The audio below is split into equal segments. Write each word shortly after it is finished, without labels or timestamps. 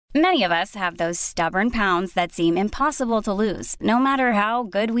Many of us have those stubborn pounds that seem impossible to lose, no matter how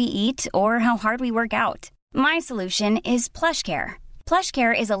good we eat or how hard we work out. My solution is PlushCare.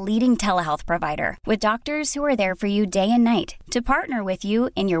 PlushCare is a leading telehealth provider with doctors who are there for you day and night to partner with you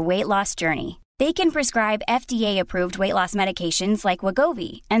in your weight loss journey. They can prescribe FDA-approved weight loss medications like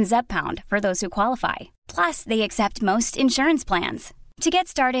Wegovy and Zepbound for those who qualify. Plus, they accept most insurance plans. To get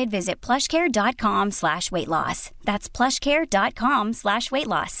started, visit plushcare.com/weightloss. That's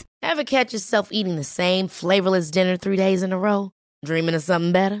plushcare.com/weightloss. Ever catch yourself eating the same flavorless dinner 3 days in a row? Dreaming of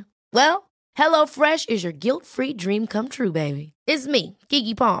something better? Well, HelloFresh is your guilt-free dream come true, baby. It's me,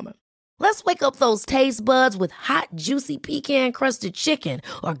 Keke Palmer. Let's wake up those taste buds with hot, juicy pecan-crusted chicken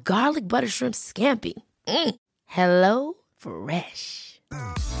or garlic butter shrimp scampi. Hello Fresh.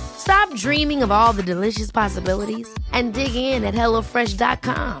 Stop dreaming of all the delicious possibilities and dig in at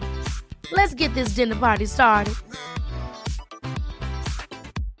HelloFresh.com. Let's get this dinner party started.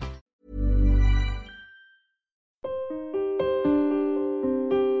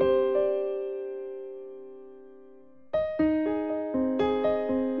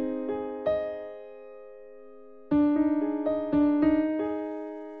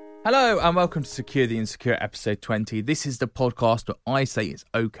 Hello and welcome to Secure the Insecure episode 20. This is the podcast where I say it's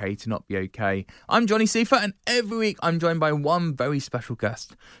okay to not be okay. I'm Johnny Seifert and every week I'm joined by one very special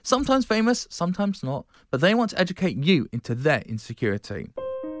guest. Sometimes famous, sometimes not, but they want to educate you into their insecurity.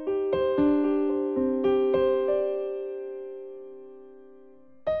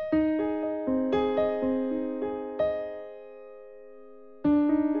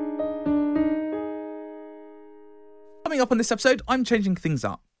 Coming up on this episode, I'm changing things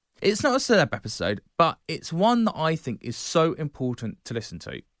up. It's not a celeb episode, but it's one that I think is so important to listen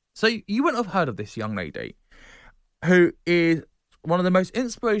to. So you wouldn't have heard of this young lady, who is one of the most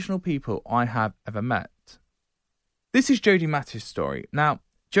inspirational people I have ever met. This is Jodie Matthew's story. Now,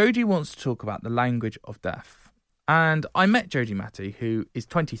 Jodie wants to talk about the language of death. And I met Jodie Matthew, who is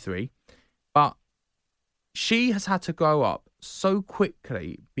 23, but she has had to grow up so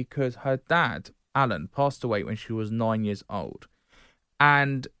quickly because her dad, Alan, passed away when she was 9 years old.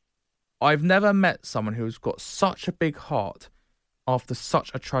 And I've never met someone who's got such a big heart after such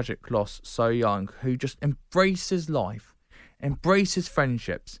a tragic loss so young, who just embraces life, embraces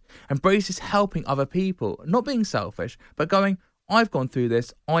friendships, embraces helping other people, not being selfish, but going, I've gone through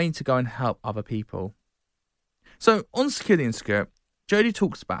this, I need to go and help other people. So on Secure the Insecure, Jodie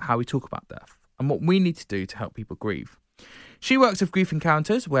talks about how we talk about death and what we need to do to help people grieve. She works with Grief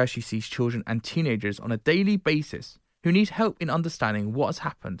Encounters, where she sees children and teenagers on a daily basis who need help in understanding what has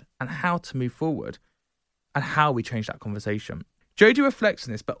happened and how to move forward and how we change that conversation. Jodie reflects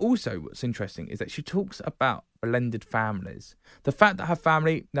on this, but also what's interesting is that she talks about blended families. The fact that her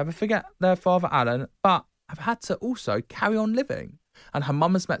family never forget their father Alan, but have had to also carry on living. And her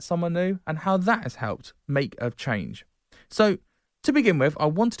mum has met someone new and how that has helped make a change. So to begin with, I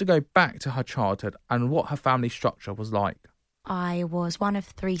wanted to go back to her childhood and what her family structure was like. I was one of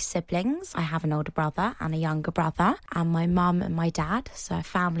 3 siblings. I have an older brother and a younger brother, and my mum and my dad, so a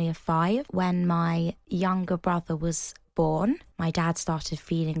family of 5. When my younger brother was born, my dad started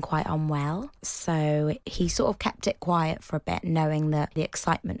feeling quite unwell, so he sort of kept it quiet for a bit, knowing that the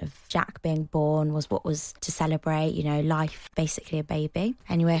excitement of Jack being born was what was to celebrate, you know, life, basically a baby.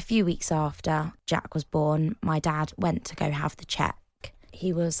 Anyway, a few weeks after Jack was born, my dad went to go have the check.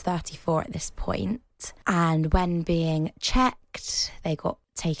 He was 34 at this point. And when being checked, they got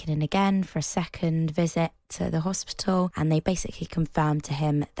taken in again for a second visit to the hospital, and they basically confirmed to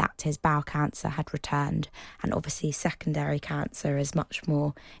him that his bowel cancer had returned. And obviously secondary cancer is much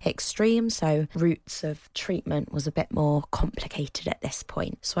more extreme, so routes of treatment was a bit more complicated at this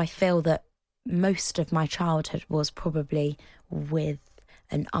point. So I feel that most of my childhood was probably with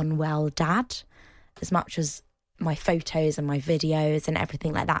an unwell dad, as much as my photos and my videos and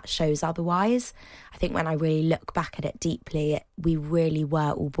everything like that shows otherwise. I think when I really look back at it deeply, we really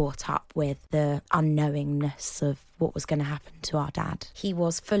were all brought up with the unknowingness of what was going to happen to our dad. He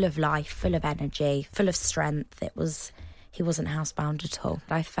was full of life, full of energy, full of strength. He wasn't housebound at all.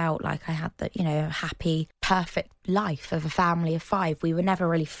 I felt like I had the, happy, perfect life of a family of 5. We were never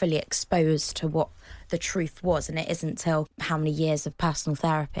really fully exposed to what the truth was, and it isn't till how many years of personal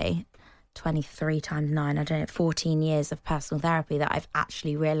therapy, 23 times 9, I don't know, 14 years of personal therapy, that I've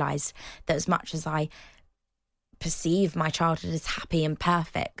actually realised that as much as I perceive my childhood as happy and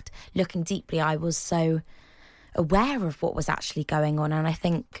perfect, looking deeply, I was so aware of what was actually going on. And I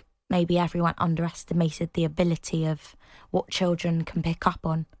think maybe everyone underestimated the ability of what children can pick up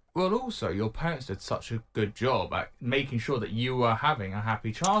on. Well, also, your parents did such a good job at making sure that you were having a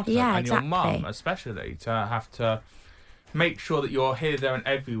happy childhood. Yeah, and exactly. Your mum, especially, to have to make sure that you're here, there and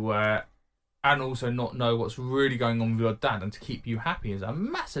everywhere, and also not know what's really going on with your dad and to keep you happy is a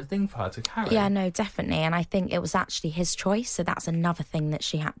massive thing for her to carry. Yeah, no, definitely. And I think it was actually his choice. So that's another thing that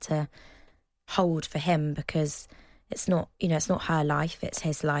she had to hold for him, because it's not, it's not her life, it's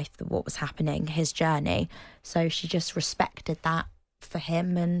his life, what was happening, his journey. So she just respected that for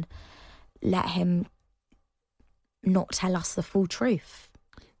him and let him not tell us the full truth.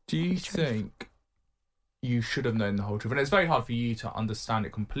 Do you think you should have known the whole truth? And it's very hard for you to understand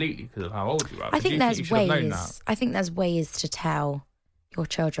it completely because of how old you are. I think there's ways. I think there's ways to tell your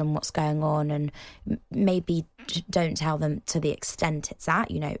children what's going on, and maybe don't tell them to the extent it's at.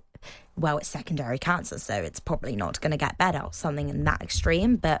 Well, it's secondary cancer, so it's probably not going to get better or something in that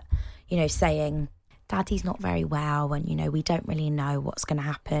extreme. But saying, Daddy's not very well, and we don't really know what's going to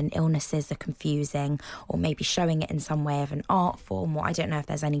happen. Illnesses are confusing, or maybe showing it in some way of an art form, or I don't know if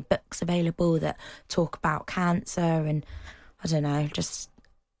there's any books available that talk about cancer, and I don't know, just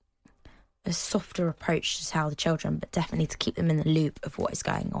a softer approach to tell the children, but definitely to keep them in the loop of what is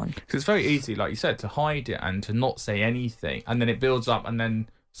going on. Because it's very easy, like you said, to hide it and to not say anything, and then it builds up, and then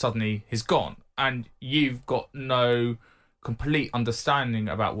suddenly he's gone, and you've got no complete understanding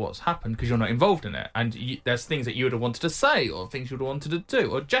about what's happened because you're not involved in it, and there's things that you would have wanted to say, or things you would have wanted to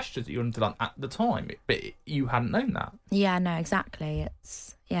do, or gestures that you would have done at the time, but you hadn't known that. Yeah, no, exactly.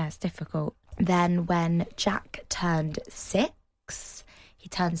 It's difficult. Then when Jack turned 6, he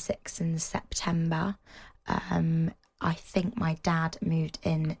turned 6 in September. I think my dad moved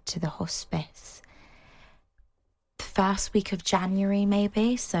into the hospice first week of January,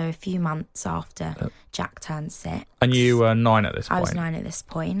 maybe, so a few months after Jack turned 6. And you were 9 at this point? I was 9 at this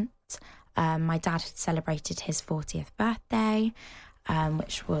point. My dad had celebrated his 40th birthday,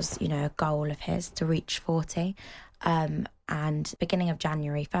 which was, a goal of his to reach 40. And beginning of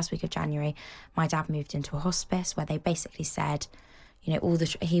January, first week of January, my dad moved into a hospice where they basically said,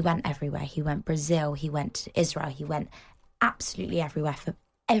 he went everywhere. He went Brazil, he went to Israel, he went absolutely everywhere for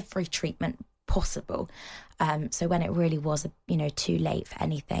every treatment possible. So when it really was, too late for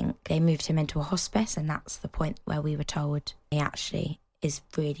anything, they moved him into a hospice, and that's the point where we were told he actually is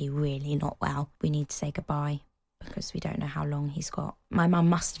really, really not well. We need to say goodbye because we don't know how long he's got. My mum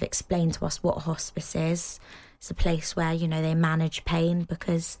must have explained to us what a hospice is. It's a place where, they manage pain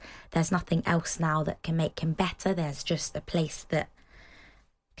because there's nothing else now that can make him better. There's just a place that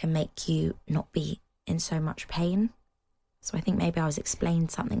can make you not be in so much pain. So I think maybe I was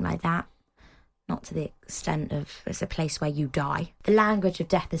explained something like that. Not to the extent of it's a place where you die. The language of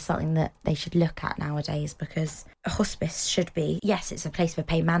death is something that they should look at nowadays, because a hospice should be, yes, it's a place for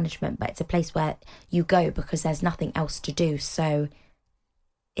pain management, but it's a place where you go because there's nothing else to do. So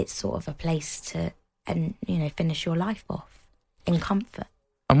it's sort of a place to, finish your life off in comfort.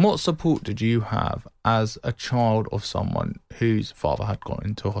 And what support did you have as a child of someone whose father had gone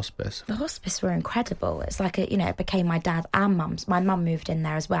into a hospice? The hospice were incredible. It's like, it became my dad and mum's. My mum moved in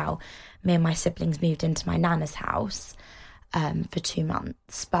there as well. Me and my siblings moved into my nana's house for 2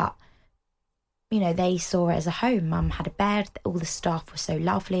 months. But, they saw it as a home. Mum had a bed. All the staff were so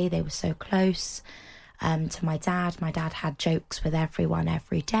lovely. They were so close to my dad. My dad had jokes with everyone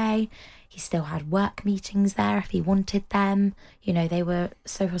every day. He still had work meetings there if he wanted them. They were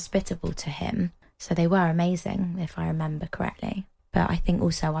so hospitable to him. So they were amazing, if I remember correctly. But I think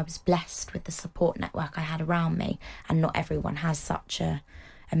also I was blessed with the support network I had around me. And not everyone has such a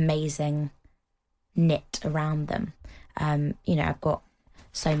amazing knit around them. I've got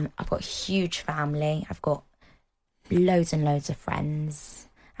a huge family. I've got loads and loads of friends,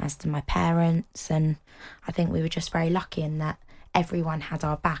 as do my parents. And I think we were just very lucky in that everyone had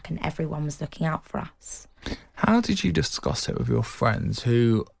our back and everyone was looking out for us. How did you discuss it with your friends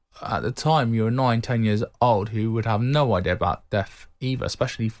who, at the time, you were 9, 10 years old, who would have no idea about death either,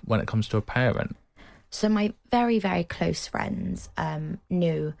 especially when it comes to a parent? So my very, very close friends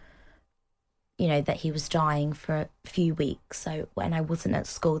knew, that he was dying for a few weeks. So when I wasn't at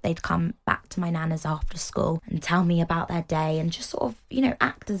school, they'd come back to my nana's after school and tell me about their day and just sort of,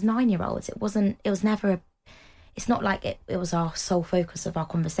 act as 9-year-olds. It's not like it was our sole focus of our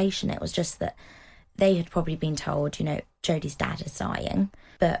conversation. It was just that they had probably been told, Jodie's dad is dying.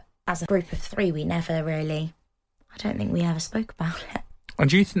 But as a group of 3, we never really, I don't think we ever spoke about it. And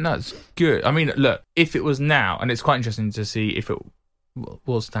do you think that's good? I mean, look, if it was now, and it's quite interesting to see if it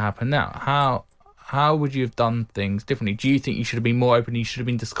was to happen now, how would you have done things differently? Do you think you should have been more open, you should have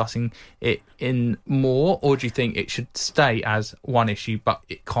been discussing it in more, or do you think it should stay as one issue, but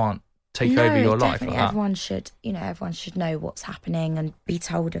it can't take over your life definitely. like that. Everyone should know what's happening and be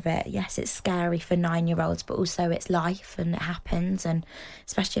told of it. Yes, it's scary for 9-year-olds, but also it's life and it happens. And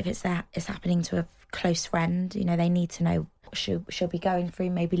especially if it's happening to a close friend, they need to know what she'll be going through,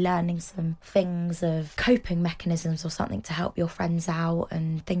 maybe learning some things of coping mechanisms or something to help your friends out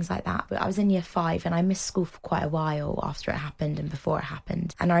and things like that. But I was in year 5 and I missed school for quite a while after it happened and before it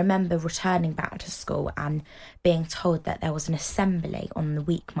happened. And I remember returning back to school and being told that there was an assembly on the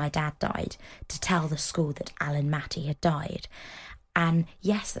week my dad died to tell the school that Alan Matty had died. And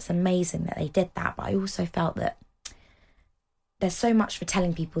yes, that's amazing that they did that, but I also felt that there's so much for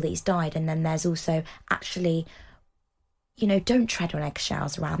telling people that he's died, and then there's also actually, don't tread on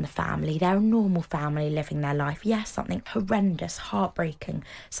eggshells around the family. They're a normal family living their life. Yes, something horrendous, heartbreaking,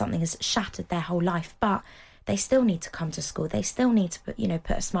 something has shattered their whole life, but they still need to come to school. They still need to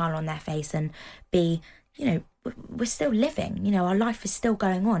put a smile on their face and be, we're still living. Our life is still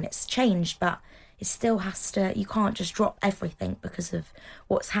going on. It's changed, but it still has to, you can't just drop everything because of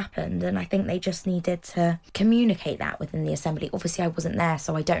what's happened. And I think they just needed to communicate that within the assembly. Obviously, I wasn't there,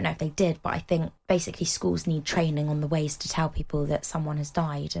 so I don't know if they did, but I think basically schools need training on the ways to tell people that someone has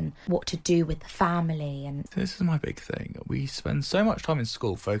died and what to do with the family. And this is my big thing. We spend so much time in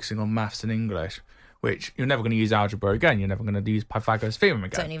school focusing on maths and English, which you're never going to use algebra again. You're never going to use Pythagoras' theorem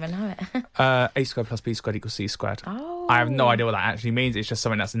again. Don't even know it. A squared plus b squared equals c squared. Oh. I have no idea what that actually means. It's just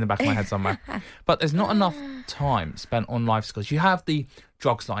something that's in the back of my head somewhere. But there's not enough time spent on life skills. You have the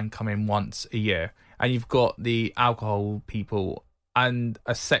drugs line come in once a year, and you've got the alcohol people and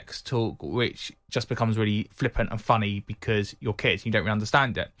a sex talk which just becomes really flippant and funny because you're kids, you don't really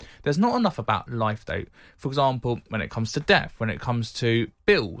understand it. There's not enough about life though. For example, when it comes to death, when it comes to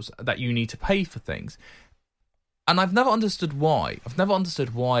bills that you need to pay for things. And I've never understood why.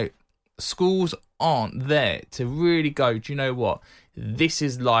 Schools aren't there to really go, do you know what? This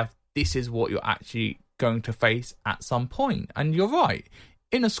is life. This is what you're actually going to face at some point. And you're right.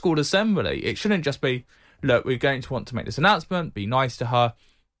 In a school assembly, it shouldn't just be, look, we're going to want to make this announcement, be nice to her.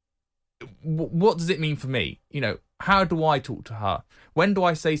 What does it mean for me? How do I talk to her? When do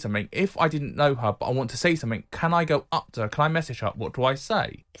I say something? If I didn't know her, but I want to say something, can I go up to her? Can I message her? What do I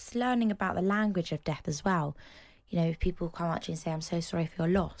say? It's learning about the language of death as well. If people come up to you and say, I'm so sorry for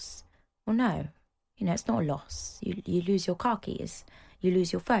your loss. Well, no, it's not a loss. You lose your car keys, you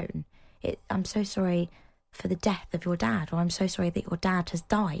lose your phone. I'm so sorry for the death of your dad, or I'm so sorry that your dad has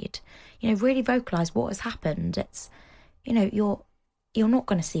died. Really vocalise what has happened. It's, you're not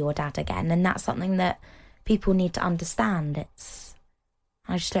going to see your dad again, and that's something that people need to understand.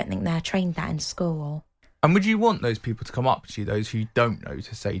 I just don't think they're trained that in school. And would you want those people to come up to you, those who don't know,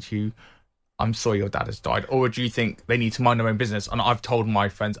 to say to you, I'm sorry your dad has died? Or do you think they need to mind their own business? And I've told my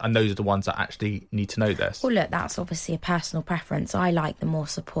friends, and those are the ones that actually need to know this. Well, look, that's obviously a personal preference. I like the more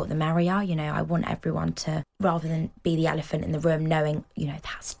support, the merrier. I want everyone to, rather than be the elephant in the room, knowing,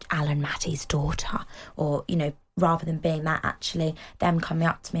 that's Alan Matty's daughter. Or, rather than being that, actually, them coming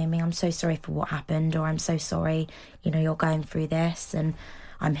up to me and being, I'm so sorry for what happened. Or I'm so sorry, you're going through this. And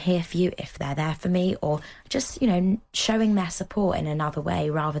I'm here for you if they're there for me, or just, showing their support in another way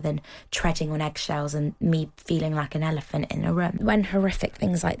rather than treading on eggshells and me feeling like an elephant in a room. When horrific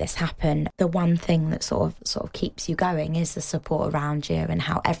things like this happen, the one thing that sort of keeps you going is the support around you, and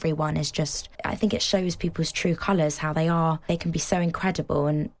how everyone is just, I think it shows people's true colours, how they can be so incredible,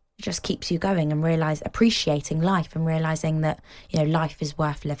 and just keeps you going and appreciating life and realising that, life is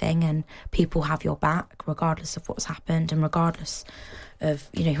worth living and people have your back regardless of what's happened, and regardless of,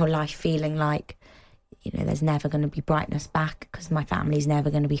 your life feeling like, there's never going to be brightness back because my family's never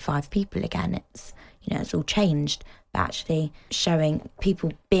going to be 5 people again. It's, it's all changed. But actually showing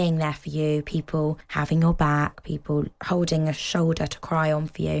people being there for you, people having your back, people holding a shoulder to cry on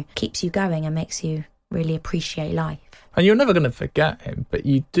for you, keeps you going and makes you really appreciate life. And you're never going to forget him, but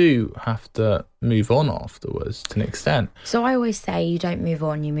you do have to move on afterwards to an extent. So I always say you don't move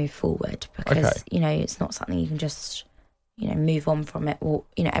on, you move forward, because, it's not something you can just, move on from it. Or,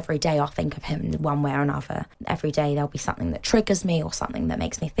 every day I'll think of him one way or another. Every day there'll be something that triggers me, or something that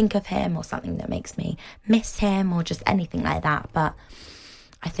makes me think of him, or something that makes me miss him, or just anything like that. But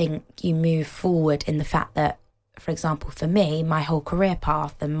I think you move forward in the fact that, for example, for me, my whole career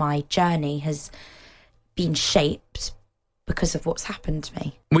path and my journey has been shaped because of what's happened to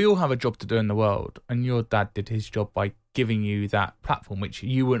me. We all have a job to do in the world, and your dad did his job by giving you that platform, which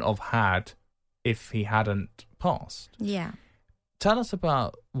you wouldn't have had if he hadn't passed. Yeah. Tell us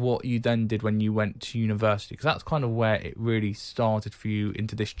about what you then did when you went to university, because that's kind of where it really started for you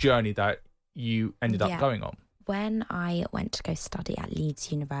into this journey that you ended up going on. When I went to go study at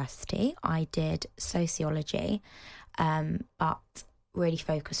Leeds University, I did sociology, but really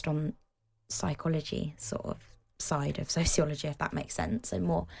focused on psychology sort of side of sociology, if that makes sense, so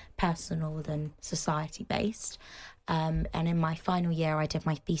more personal than society based. And in my final year, I did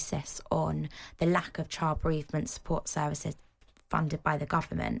my thesis on the lack of child bereavement support services funded by the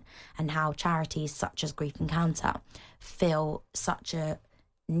government, and how charities such as Grief Encounter fill such a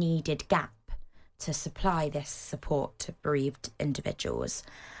needed gap to supply this support to bereaved individuals.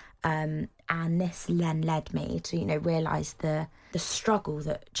 And this then led me to, realise the struggle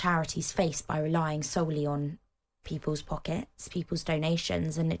that charities face by relying solely on people's pockets, people's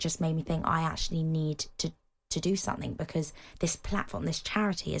donations, and it just made me think I actually need to do something, because this platform, this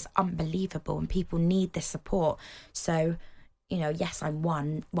charity is unbelievable and people need this support. So, yes, I'm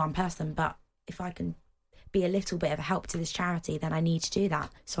one person, but if I can be a little bit of a help to this charity, then I need to do that.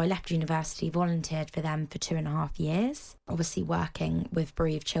 So I left university, volunteered for them for 2.5 years, obviously working with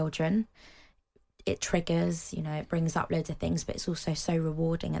bereaved children. It triggers, it brings up loads of things, but it's also so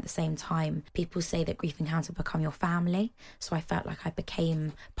rewarding at the same time. People say that Grief Encounter become your family. So I felt like I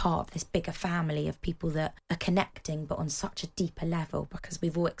became part of this bigger family of people that are connecting, but on such a deeper level, because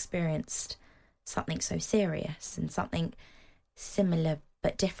we've all experienced something so serious and something similar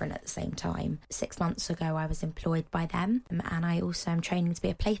but different at the same time. 6 months ago, I was employed by them, and I also am training to be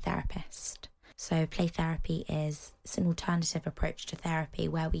a play therapist. So play therapy it's an alternative approach to therapy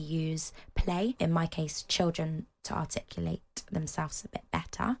where we use play, in my case, children, to articulate themselves a bit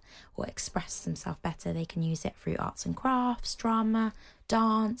better or express themselves better. They can use it through arts and crafts, drama,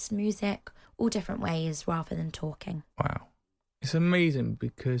 dance, music, all different ways rather than talking. Wow. It's amazing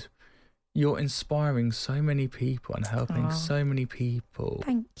because you're inspiring so many people and helping so many people.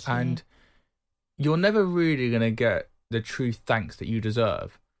 Thank you. And you're never really going to get the true thanks that you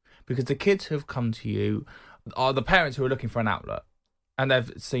deserve, because the kids who have come to you are the parents who are looking for an outlet, and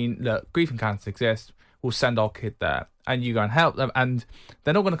they've seen, look, Grief Encounter exists, we'll send our kid there, and you go and help them, and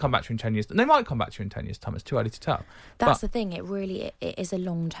they're not going to come back to you in 10 years. They might come back to you in 10 years' time. It's too early to tell. That's the thing. It is a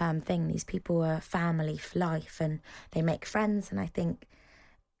long-term thing. These people are family for life, and they make friends, and I think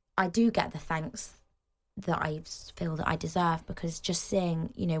I do get the thanks that I feel that I deserve, because just seeing,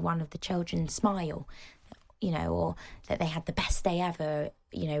 one of the children smile, or that they had the best day ever,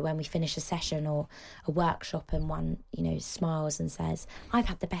 when we finish a session or a workshop, and one, smiles and says, I've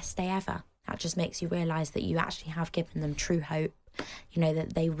had the best day ever. That just makes you realise that you actually have given them true hope,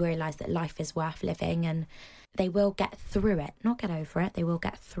 that they realise that life is worth living, and they will get through it, not get over it, they will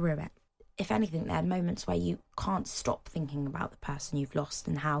get through it. If anything, there are moments where you can't stop thinking about the person you've lost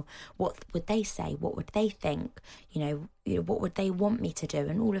and what would they say? What would they think? What would they want me to do?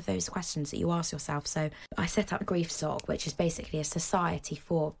 And all of those questions that you ask yourself. So I set up GriefSoc, which is basically a society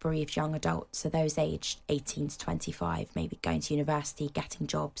for bereaved young adults. So those aged 18 to 25, maybe going to university, getting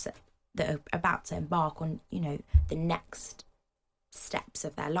jobs that are about to embark on, the next steps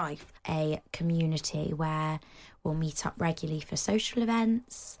of their life. A community where we'll meet up regularly for social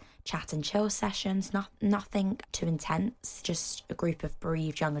events, chat and chill sessions, nothing too intense, just a group of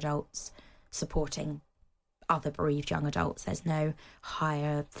bereaved young adults supporting other bereaved young adults. There's no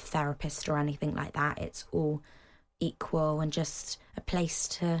higher therapist or anything like that. It's all equal and just a place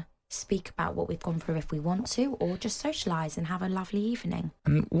to speak about what we've gone through if we want to, or just socialise and have a lovely evening.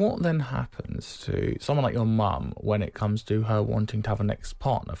 And what then happens to someone like your mum when it comes to her wanting to have a next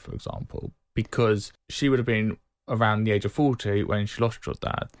partner, for example? Because she would have been around the age of 40 when she lost your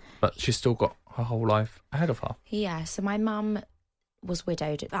dad, but she's still got her whole life ahead of her. Yeah, so my mum was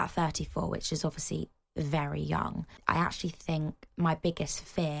widowed at 34, which is obviously very young. I actually think my biggest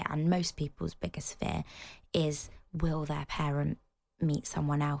fear, and most people's biggest fear, is will their parent meet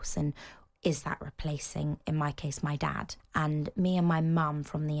someone else, and is that replacing, in my case, my dad? And me and my mum,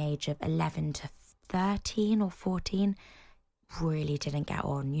 from the age of 11 to 13 or 14, really didn't get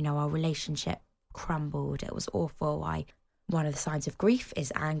on. Our relationship crumbled. It was awful. One of the signs of grief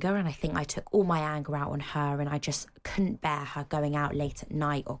is anger, and I think I took all my anger out on her, and I just couldn't bear her going out late at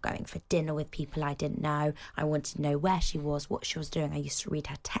night or going for dinner with people I didn't know. I wanted to know where she was, what she was doing. I used to read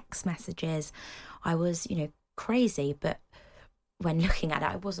her text messages. I was, crazy, but when looking at it,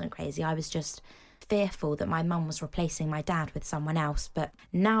 I wasn't crazy. I was just fearful that my mum was replacing my dad with someone else. But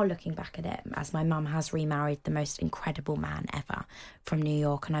now looking back at it, as my mum has remarried the most incredible man ever from New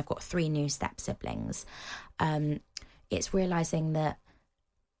York, and I've got 3 new step siblings, it's realising that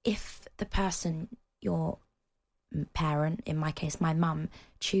if the person, your parent, in my case my mum,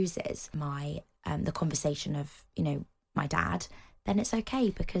 chooses the conversation of my dad, then it's okay,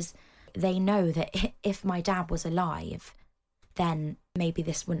 because they know that if my dad was alive, then maybe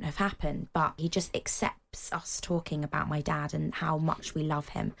this wouldn't have happened. But he just accepts us talking about my dad and how much we love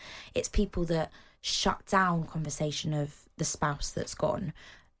him. It's people that shut down conversation of the spouse that's gone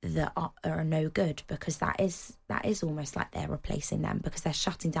that are no good, because that is almost like they're replacing them, because they're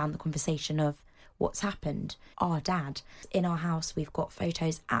shutting down the conversation of what's happened. Our dad, in our house, we've got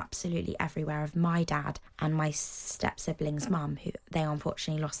photos absolutely everywhere of my dad and my step-sibling's mum, who they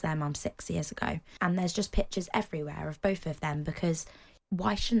unfortunately lost their mum 6 years ago. And there's just pictures everywhere of both of them, because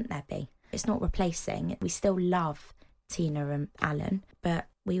why shouldn't there be? It's not replacing. We still love Tina and Alan, but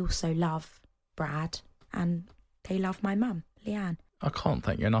we also love Brad, and they love my mum, Leanne. I can't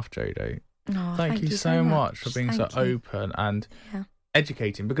thank you enough, Jodie. Oh, thank you so much for being so open and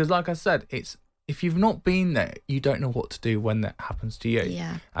educating, because like I said, it's if you've not been there, you don't know what to do when that happens to you.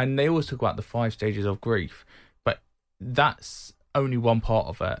 Yeah. And they always talk about the 5 stages of grief, but that's only one part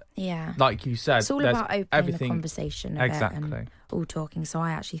of it. Yeah. Like you said, it's all about opening the conversation of exactly. it and all talking. So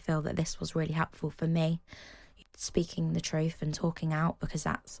I actually feel that this was really helpful for me, speaking the truth and talking out, because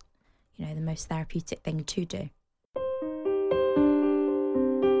that's, you know, the most therapeutic thing to do.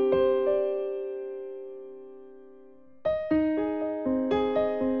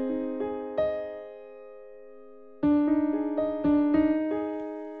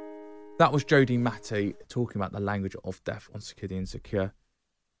 That was Jodie Matty talking about the language of death on Secure the Insecure.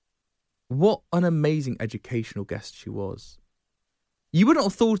 What an amazing educational guest she was. You wouldn't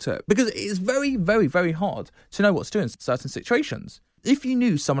have thought it, because it is very, very, very hard to know what to do in certain situations. If you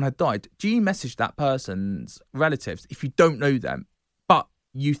knew someone had died, do you message that person's relatives if you don't know them, but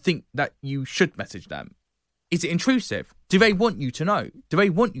you think that you should message them? Is it intrusive? Do they want you to know? Do they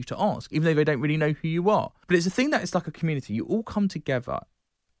want you to ask, even though they don't really know who you are? But it's a thing that it's like a community. You all come together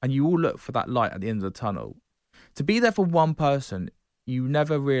and you all look for that light at the end of the tunnel. To be there for one person, you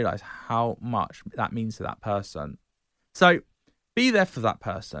never realise how much that means to that person. So be there for that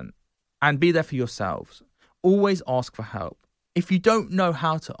person and be there for yourselves. Always ask for help. If you don't know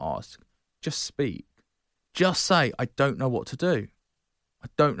how to ask, just speak. Just say, I don't know what to do. I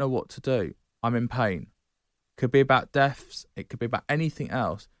don't know what to do. I'm in pain. Could be about deaths. It could be about anything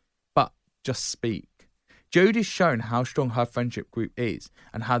else. But just speak. Jodie's shown how strong her friendship group is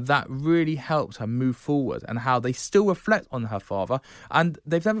and how that really helped her move forward, and how they still reflect on her father and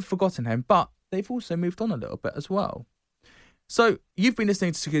they've never forgotten him, but they've also moved on a little bit as well. So you've been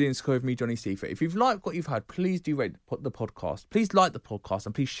listening to Secure the Insecure with me, Johnny Seifert. If you've liked what you've heard, please do rate the podcast. Please like the podcast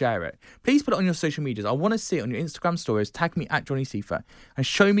and please share it. Please put it on your social medias. I want to see it on your Instagram stories. Tag me at Johnny Seifert and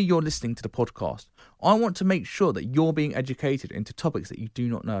show me you're listening to the podcast. I want to make sure that you're being educated into topics that you do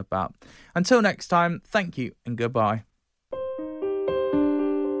not know about. Until next time, thank you and goodbye.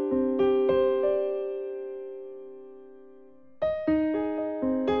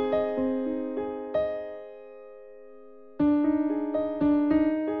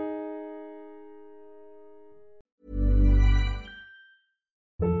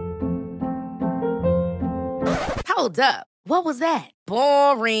 Hold up. What was that?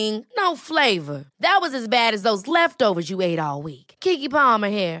 Boring. No flavor. That was as bad as those leftovers you ate all week. Keke Palmer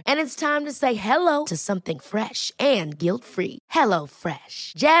here. And it's time to say hello to something fresh and guilt-free. Hello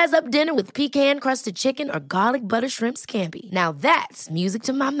Fresh. Jazz up dinner with pecan-crusted chicken or garlic butter shrimp scampi. Now that's music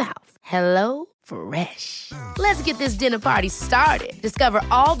to my mouth. Hello Fresh. Let's get this dinner party started. Discover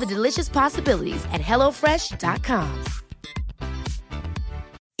all the delicious possibilities at HelloFresh.com.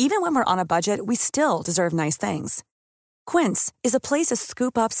 Even when we're on a budget, we still deserve nice things. Quince is a place to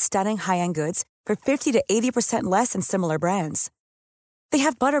scoop up stunning high-end goods for 50 to 80% less than similar brands. They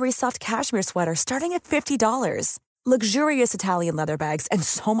have buttery soft cashmere sweaters starting at $50, luxurious Italian leather bags, and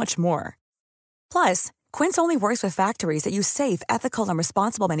so much more. Plus, Quince only works with factories that use safe, ethical, and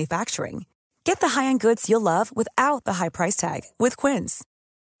responsible manufacturing. Get the high-end goods you'll love without the high price tag with Quince.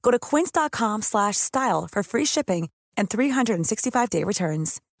 Go to quince.com/style for free shipping and 365-day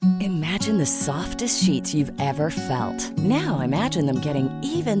returns. Imagine the softest sheets you've ever felt. Now imagine them getting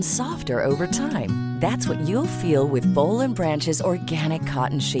even softer over time. That's what you'll feel with Boll & Branch's organic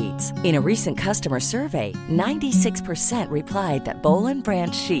cotton sheets. In a recent customer survey, 96% replied that Boll &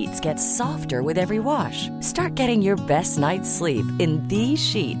 Branch sheets get softer with every wash. Start getting your best night's sleep in these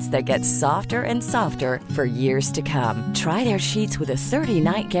sheets that get softer and softer for years to come. Try their sheets with a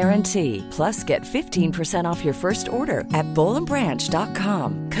 30-night guarantee. Plus, get 15% off your first order at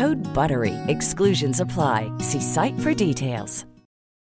bollandbranch.com. Code BUTTERY. Exclusions apply. See site for details.